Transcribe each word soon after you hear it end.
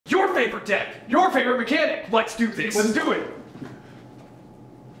favorite deck, your favorite mechanic. Let's do this. Let's do it.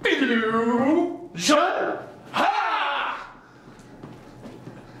 Shut. Ha!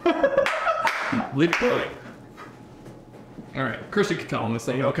 Leave it going. All right, Christian can tell him this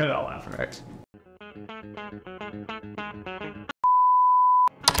thing. Okay, I'll laugh. All right.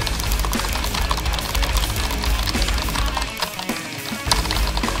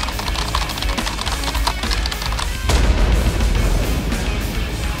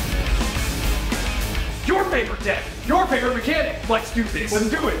 Your favorite deck, your favorite mechanic. Let's do this. Let's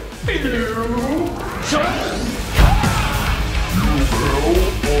do it. Shut.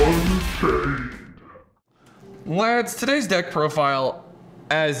 Unchained. Lads, today's deck profile,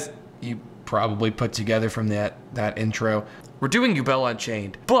 as you probably put together from that intro, we're doing Yubel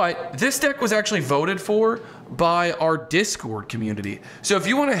Unchained. But this deck was actually voted for by our Discord community. So if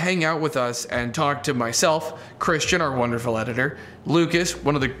you want to hang out with us and talk to myself, Christian, our wonderful editor, Lucas,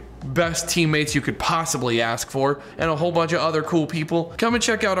 one of the best teammates you could possibly ask for, and a whole bunch of other cool people, come and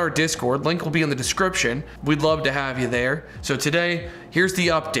check out our Discord. Link will be in the description. We'd love to have you there. So today, here's the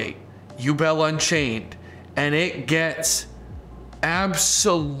update. Yubel Unchained. And it gets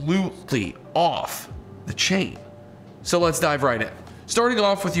absolutely off the chain. So let's dive right in. Starting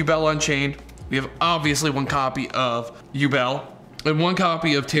off with Yubel Unchained, we have obviously one copy of Yubel and one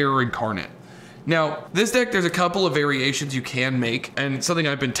copy of Terror Incarnate. Now, this deck, there's a couple of variations you can make, and something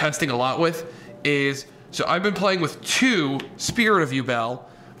I've been testing a lot with is, so I've been playing with 2 Spirit of Yubel,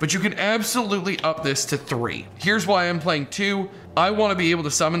 but you can absolutely up this to 3. Here's why I'm playing 2. I want to be able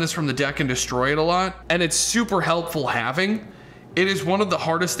to summon this from the deck and destroy it a lot, and it's super helpful having. It is one of the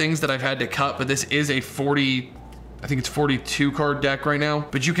hardest things that I've had to cut, but this is a 42 card deck right now,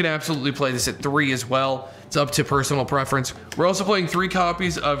 but you can absolutely play this at 3 as well. It's up to personal preference. We're also playing 3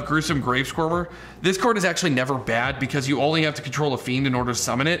 copies of Gruesome Gravescormer. This card is actually never bad because you only have to control a fiend in order to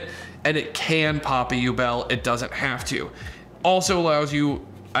summon it, and it can pop a Yubel, it doesn't have to. Also allows you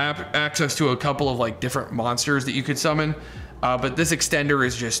access to a couple of like different monsters that you could summon, but this extender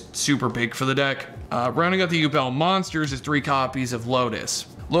is just super big for the deck. Rounding out the Yubel monsters is 3 copies of Lotus.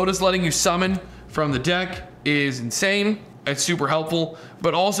 Lotus letting you summon from the deck is insane. It's super helpful,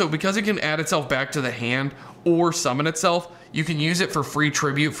 but also because it can add itself back to the hand or summon itself, you can use it for free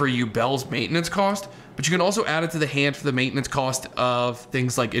tribute for Yubel's maintenance cost, but you can also add it to the hand for the maintenance cost of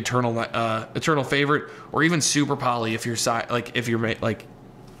things like Eternal Favorite or even Super Poly if you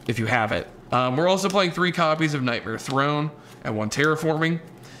have it. We're also playing 3 copies of Nightmare Throne and 1 Terraforming.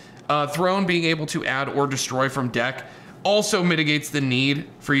 Throne being able to add or destroy from deck also mitigates the need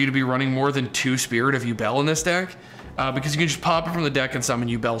for you to be running more than 2 Spirit of Yubel in this deck, because you can just pop it from the deck and summon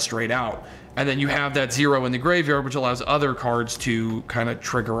Yubel straight out. And then you have that 0 in the graveyard, which allows other cards to kind of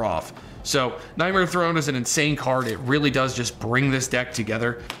trigger off. So Nightmare Throne is an insane card. It really does just bring this deck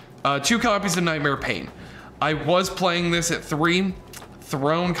together. 2 copies of Nightmare Pain. I was playing this at 3.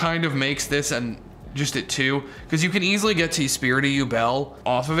 Throne kind of makes this and just at 2, because you can easily get to Spirit of Yubel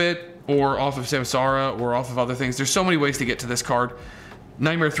off of it, or off of Samsara, or off of other things. There's so many ways to get to this card.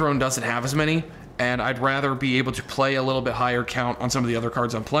 Nightmare Throne doesn't have as many, and I'd rather be able to play a little bit higher count on some of the other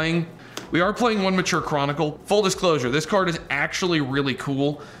cards I'm playing. We are playing 1 Mature Chronicle. Full disclosure, this card is actually really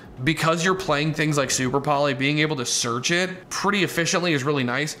cool. Because you're playing things like Super Poly, being able to search it pretty efficiently is really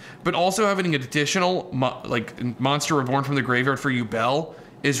nice, but also having an additional Monster Reborn from the graveyard for Yubel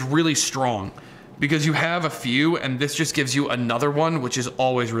is really strong, because you have a few, and this just gives you another one, which is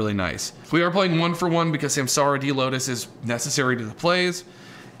always really nice. We are playing 1 for 1 because Samsara D Lotus is necessary to the plays,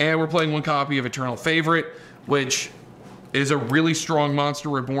 and we're playing 1 copy of Eternal Favorite, which is a really strong Monster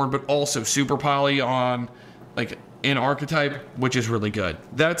Reborn, but also Super Poly on in archetype, which is really good.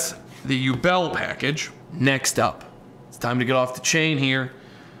 That's the Yubel package. Next up, it's time to get off the chain here.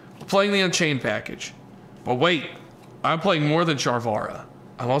 We're playing the Unchained package. But wait, I'm playing more than Sharvara.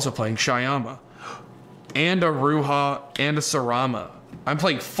 I'm also playing Shyama, and a Ruha, and a Sarama. I'm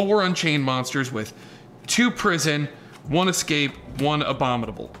playing 4 Unchained monsters with 2 Prison, 1 Escape, 1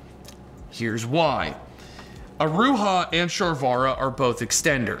 Abominable. Here's why. Aruha and Sharvara are both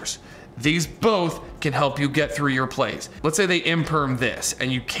extenders. These both can help you get through your plays. Let's say they imperm this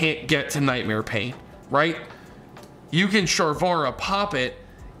and you can't get to Nightmare Pain, right? You can Sharvara pop it,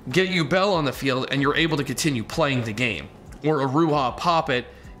 get Yubel on the field, and you're able to continue playing the game. Or Aruha pop it,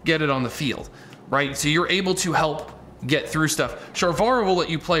 get it on the field, right? So you're able to help get through stuff. Sharvara will let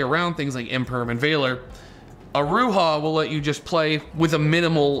you play around things like Imperm and Valor. Aruha will let you just play with a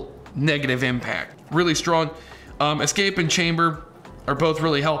minimal negative impact. Really strong. Escape and Chamber are both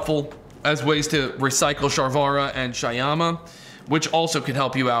really helpful as ways to recycle Sharvara and Shyama, which also can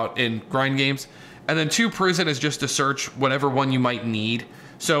help you out in grind games. And then 2 Prison is just to search whatever one you might need.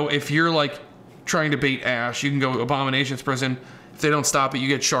 So if you're like trying to bait Ash, you can go Abomination's Prison. If they don't stop it, you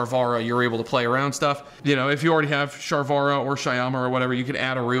get Sharvara. You're able to play around stuff. You know, if you already have Sharvara or Shyama or whatever, you can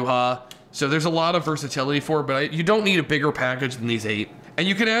add a Ruha. So there's a lot of versatility for it, but you don't need a bigger package than these 8. And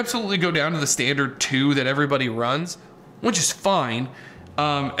you can absolutely go down to the standard 2 that everybody runs, which is fine.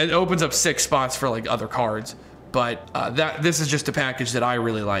 It opens up 6 spots for like other cards, but this is just a package that I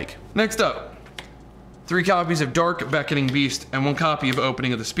really like. Next up, 3 copies of Dark Beckoning Beast and 1 copy of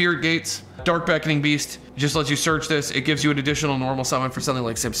Opening of the Spirit Gates. Dark Beckoning Beast just lets you search this. It gives you an additional normal summon for something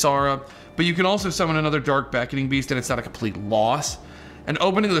like Samsara, but you can also summon another Dark Beckoning Beast and it's not a complete loss. And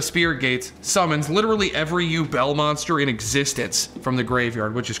Opening of the Spirit Gates summons literally every Yubel monster in existence from the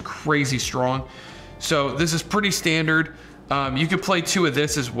graveyard, which is crazy strong. So this is pretty standard. You could play 2 of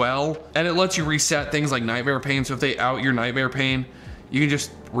this as well, and it lets you reset things like Nightmare Pain. So if they out your Nightmare Pain, you can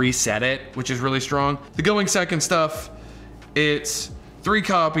just reset it, which is really strong. The going second stuff, it's 3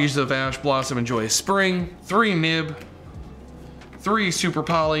 copies of Ash Blossom and Joyous Spring, 3 Nib, 3 Super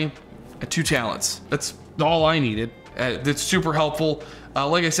Poly, and 2 Talents. That's all I needed. That's super helpful.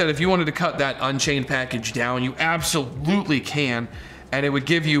 Like I said, if you wanted to cut that Unchained package down, you absolutely can, and it would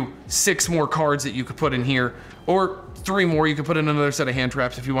give you 6 more cards that you could put in here, or 3 more. You could put in another set of hand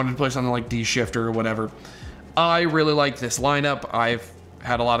traps if you wanted to play something like D-Shifter or whatever. I really like this lineup. I've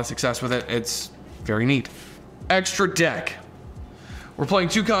had a lot of success with it. It's very neat. Extra deck. We're playing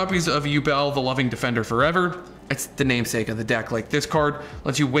 2 copies of Yubel, the Loving Defender Forever. It's the namesake of the deck. Like, this card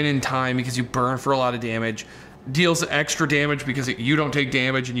lets you win in time because you burn for a lot of damage. Deals extra damage because you don't take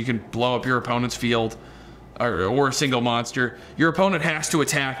damage and you can blow up your opponent's field or a single monster. Your opponent has to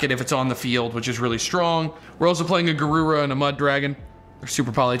attack it if it's on the field, which is really strong. We're also playing a Garura and a Mud Dragon. They're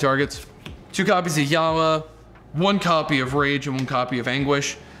super poly targets. 2 copies of Yama, 1 copy of Rage, and 1 copy of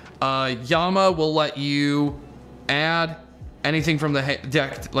Anguish. Yama will let you add anything from the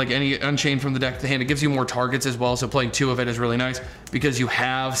deck, like any Unchained from the deck to the hand. It gives you more targets as well, so playing 2 of it is really nice because you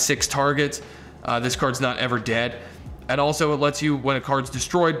have 6 targets. This card's not ever dead. And also it lets you, when a card's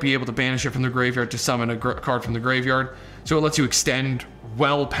destroyed, be able to banish it from the graveyard to summon a card from the graveyard. So it lets you extend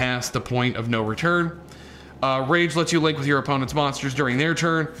well past the point of no return. Rage lets you link with your opponent's monsters during their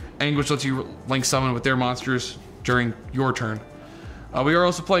turn. Anguish lets you link summon with their monsters during your turn. We are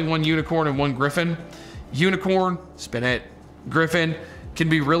also playing 1 Unicorn and 1 Griffin. Unicorn, spin it. Griffin can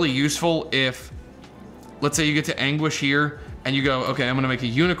be really useful if, let's say you get to Anguish here, and you go, okay, I'm gonna make a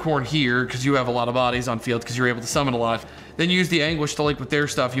Unicorn here because you have a lot of bodies on field because you're able to summon a lot. Then you use the Anguish to link with their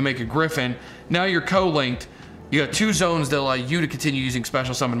stuff. You make a Griffin. Now you're co-linked. You got 2 zones that allow you to continue using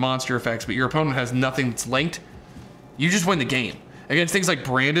special summon monster effects, but your opponent has nothing that's linked. You just win the game. Against things like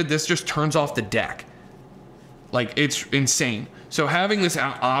Branded, this just turns off the deck. Like, it's insane. So having this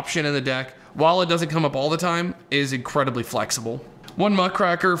option in the deck, while it doesn't come up all the time, is incredibly flexible. 1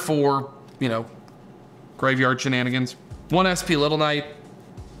 Muckracker for, you know, graveyard shenanigans. 1 SP Little Knight.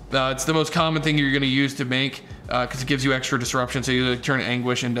 It's the most common thing you're going to use to make because it gives you extra disruption. So you turn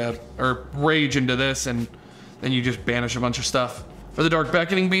Anguish into, or Rage into this, and then you just banish a bunch of stuff. For the Dark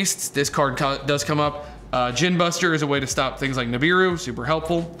Beckoning Beasts, this card does come up. Djinn Buster is a way to stop things like Nibiru, super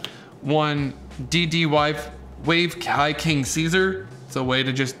helpful. 1 DD Wave High King Caesar. It's a way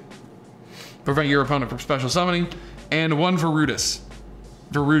to just prevent your opponent from special summoning. And 1 Verudrus,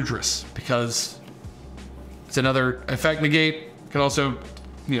 because it's another effect negate. Can also,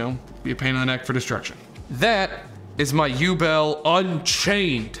 you know, be a pain in the neck for destruction. That is my Yubel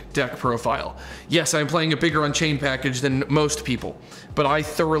Unchained deck profile. Yes, I'm playing a bigger Unchained package than most people, but I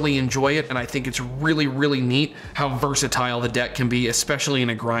thoroughly enjoy it, and I think it's really, really neat how versatile the deck can be, especially in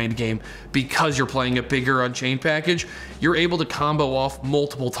a grind game. Because you're playing a bigger Unchained package, you're able to combo off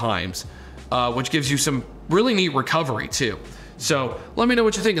multiple times, which gives you some really neat recovery too. So let me know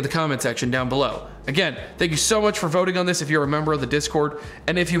what you think in the comment section down below. Again, thank you so much for voting on this if you're a member of the Discord.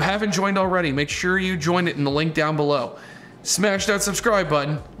 And if you haven't joined already, make sure you join it in the link down below. Smash that subscribe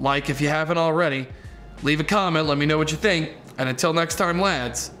button, like if you haven't already. Leave a comment, let me know what you think. And until next time,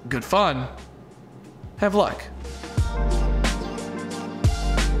 lads, good fun. Have luck.